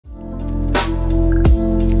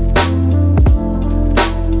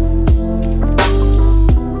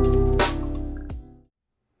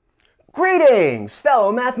Greetings,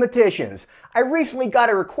 fellow mathematicians! I recently got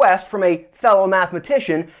a request from a fellow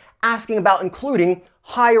mathematician asking about including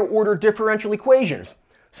higher order differential equations.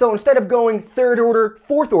 So instead of going third order,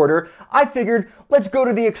 fourth order, I figured let's go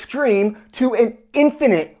to the extreme to an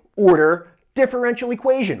infinite order differential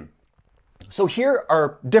equation. So here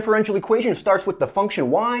our differential equation starts with the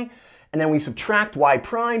function y, and then we subtract y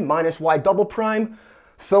prime minus y double prime,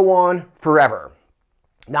 so on forever.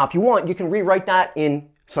 Now if you want, you can rewrite that in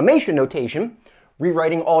summation notation,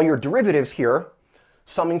 rewriting all your derivatives here,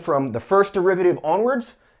 summing from the first derivative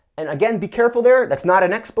onwards. And again, be careful there, that's not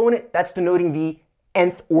an exponent, that's denoting the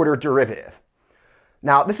nth order derivative.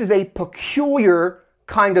 Now this is a peculiar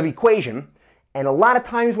kind of equation, and a lot of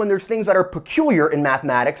times when there's things that are peculiar in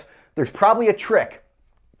mathematics, there's probably a trick.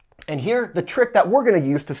 And here, the trick that we're going to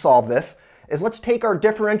use to solve this is let's take our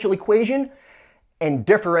differential equation and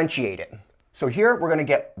differentiate it. So here we're going to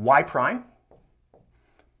get y prime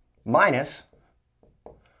minus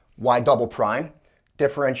y double prime,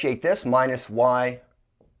 differentiate this, minus y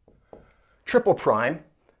triple prime,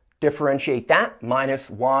 differentiate that, minus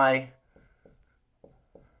y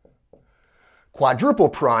quadruple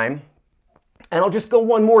prime, and I'll just go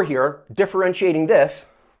one more here, differentiating this,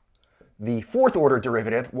 the fourth order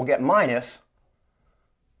derivative, we'll get minus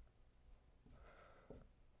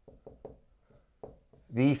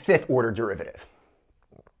the fifth order derivative.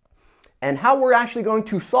 And how we're actually going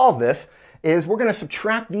to solve this is we're going to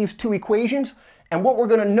subtract these two equations, and what we're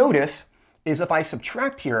going to notice is if I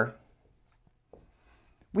subtract here,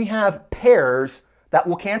 we have pairs that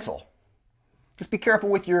will cancel. Just be careful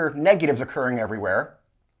with your negatives occurring everywhere.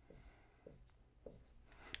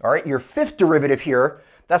 All right, your fifth derivative here,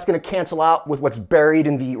 that's going to cancel out with what's buried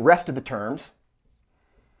in the rest of the terms.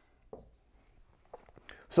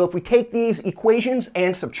 So if we take these equations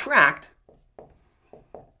and subtract,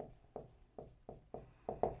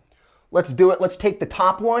 let's do it. Let's take the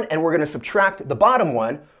top one and we're going to subtract the bottom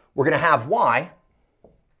one. We're going to have y,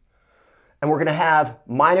 and we're going to have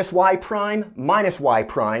minus y prime, minus y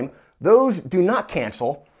prime. Those do not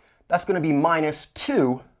cancel. That's going to be minus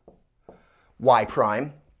 2 y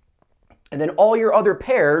prime. And then all your other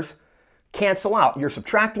pairs cancel out. You're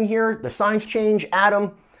subtracting here, the signs change, add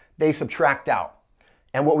them, they subtract out.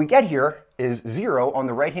 And what we get here is 0 on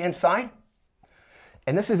the right-hand side.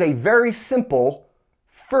 And this is a very simple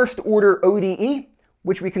first order ODE,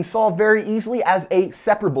 which we can solve very easily as a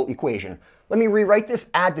separable equation. Let me rewrite this,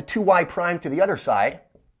 add the 2y prime to the other side.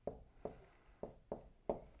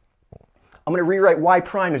 I'm going to rewrite y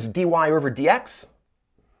prime as dy over dx.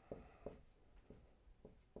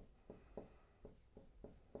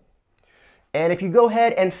 And if you go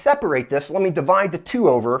ahead and separate this, let me divide the 2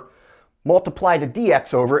 over, multiply the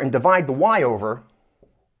dx over, and divide the y over.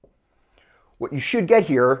 What you should get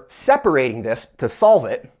here, separating this to solve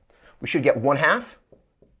it, we should get 1/2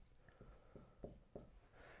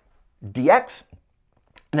 dx,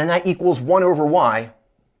 and then that equals 1 over y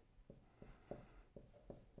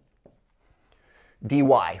dy.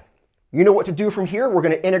 You know what to do from here. We're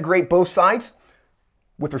going to integrate both sides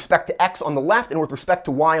with respect to x on the left and with respect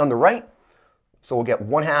to y on the right. So we'll get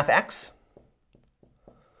 1/2 x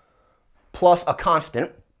plus a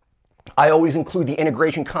constant. I always include the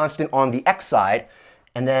integration constant on the x side,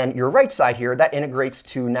 and then your right side here, that integrates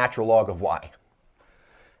to natural log of y.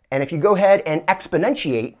 And if you go ahead and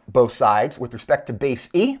exponentiate both sides with respect to base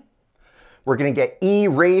e, we're going to get e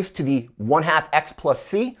raised to the 1/2 x plus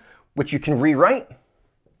c, which you can rewrite.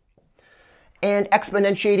 And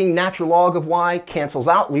exponentiating natural log of y cancels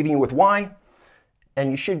out, leaving you with y. And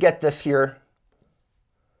you should get this here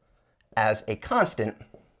as a constant.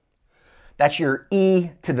 That's your e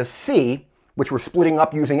to the c, which we're splitting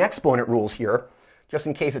up using exponent rules here, just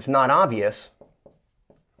in case it's not obvious.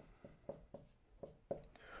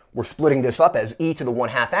 We're splitting this up as e to the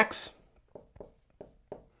 1/2 x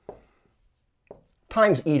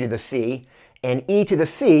times e to the c, and e to the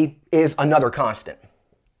c is another constant.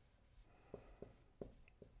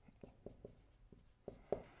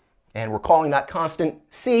 And we're calling that constant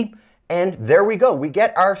c, and there we go. We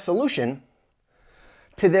get our solution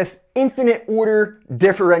to this infinite order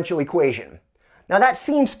differential equation. Now that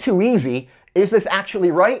seems too easy. Is this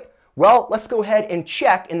actually right? Well, let's go ahead and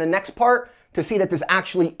check in the next part to see that this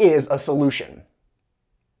actually is a solution.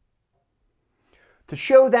 To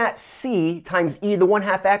show that c times e to the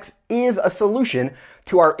 1/2 x is a solution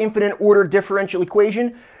to our infinite order differential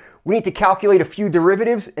equation, we need to calculate a few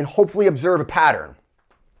derivatives and hopefully observe a pattern.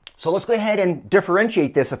 So let's go ahead and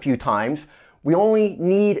differentiate this a few times. We only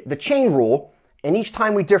need the chain rule, and each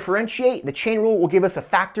time we differentiate, the chain rule will give us a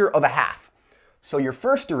factor of 1/2. So your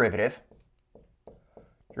first derivative,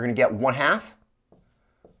 you're going to get 1/2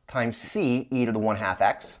 times c e to the 1/2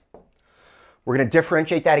 x. We're going to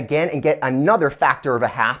differentiate that again and get another factor of a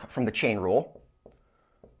half from the chain rule.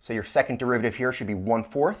 So your second derivative here should be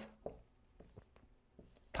 1/4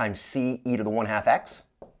 times c e to the 1/2 x.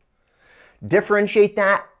 Differentiate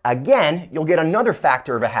that again, you'll get another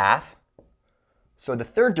factor of a half. So the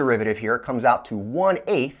third derivative here comes out to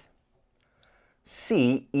 1/8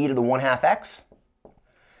 c e to the 1/2 x.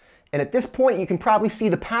 And at this point, you can probably see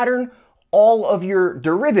the pattern. All of your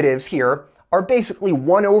derivatives here are basically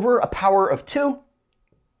 1 over a power of 2.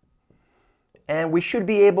 And we should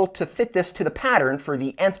be able to fit this to the pattern for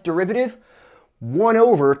the nth derivative, 1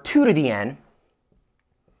 over 2 to the n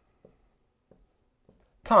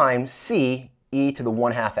times c e to the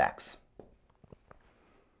 1/2 x.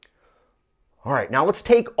 All right, now let's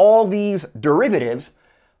take all these derivatives,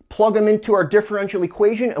 plug them into our differential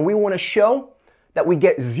equation, and we want to show that we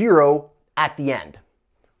get 0 at the end.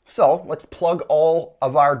 So let's plug all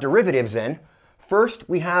of our derivatives in. First,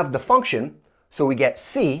 we have the function, so we get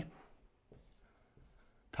c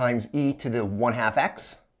times e to the 1/2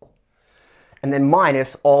 x, and then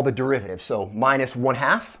minus all the derivatives. So minus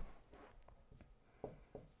 1/2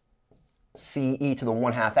 c e to the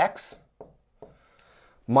 1/2 x,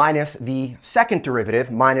 minus the second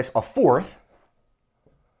derivative, minus 1/4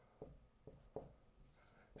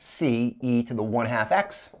 c e to the 1/2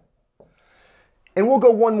 x. And we'll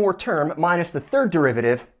go one more term, minus the third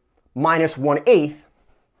derivative, minus 1/8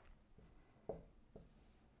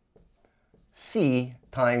 c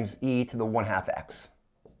times e to the 1/2 x.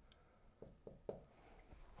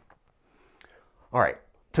 All right,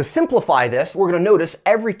 to simplify this, we're going to notice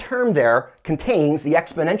every term there contains the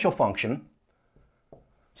exponential function.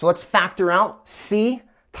 So let's factor out c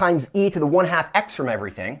times e to the 1/2 x from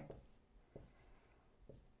everything.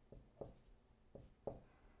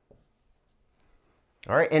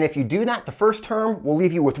 All right, and if you do that, the first term will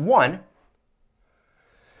leave you with 1.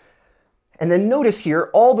 And then notice here,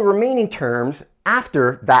 all the remaining terms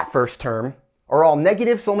after that first term are all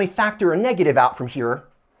negative, so only factor a negative out from here.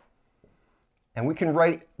 And we can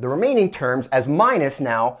write the remaining terms as minus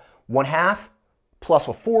now 1/2 plus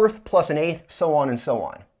 1/4 plus 1/8, so on and so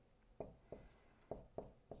on.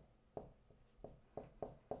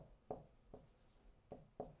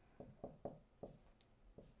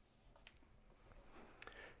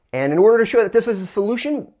 And in order to show that this is a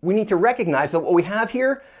solution, we need to recognize that what we have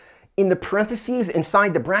here in the parentheses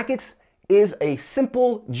inside the brackets is a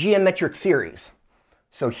simple geometric series.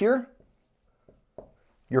 So here,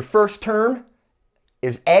 your first term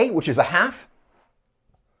is a, which is 1/2.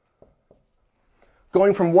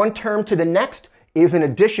 Going from one term to the next is an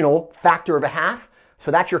additional factor of 1/2.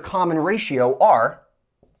 So that's your common ratio, r.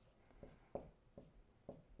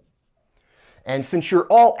 And since you're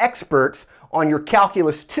all experts on your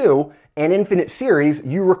Calculus 2 and infinite series,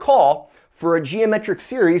 you recall for a geometric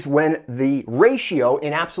series, when the ratio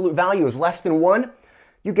in absolute value is less than 1,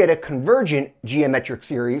 you get a convergent geometric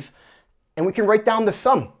series, and we can write down the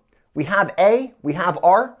sum. We have a, we have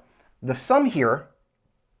r. The sum here,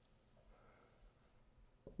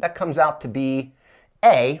 that comes out to be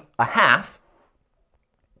a 1/2,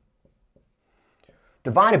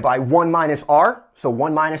 divided by 1 minus r, so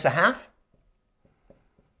 1 minus 1/2.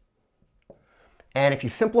 And if you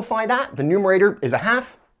simplify that, the numerator is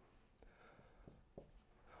 1/2.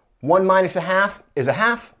 1 minus 1/2 is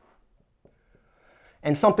 1/2.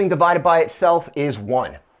 And something divided by itself is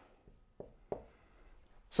 1.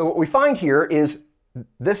 So what we find here is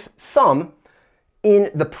this sum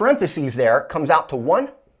in the parentheses there comes out to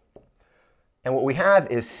 1. And what we have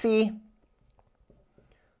is c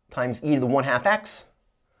times e to the 1/2 x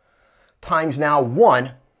times now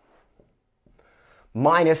 1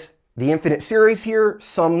 minus the infinite series here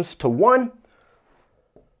sums to 1.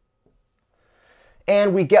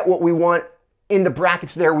 And we get what we want. In the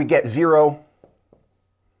brackets there, we get 0.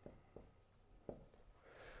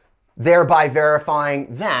 Thereby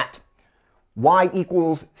verifying that y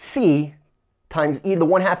equals c times e to the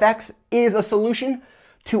 1/2 x is a solution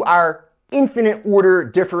to our infinite order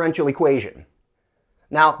differential equation.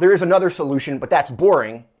 Now, there is another solution, but that's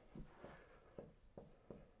boring.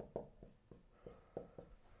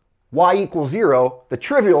 Y equals 0, the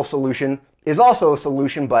trivial solution, is also a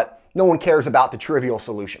solution, but no one cares about the trivial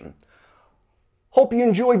solution. Hope you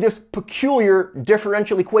enjoyed this peculiar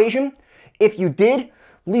differential equation. If you did,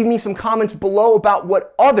 leave me some comments below about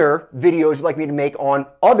what other videos you'd like me to make on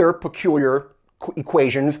other peculiar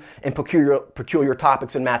equations and peculiar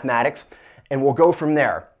topics in mathematics, and we'll go from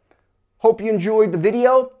there. Hope you enjoyed the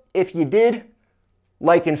video. If you did,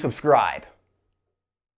 like and subscribe.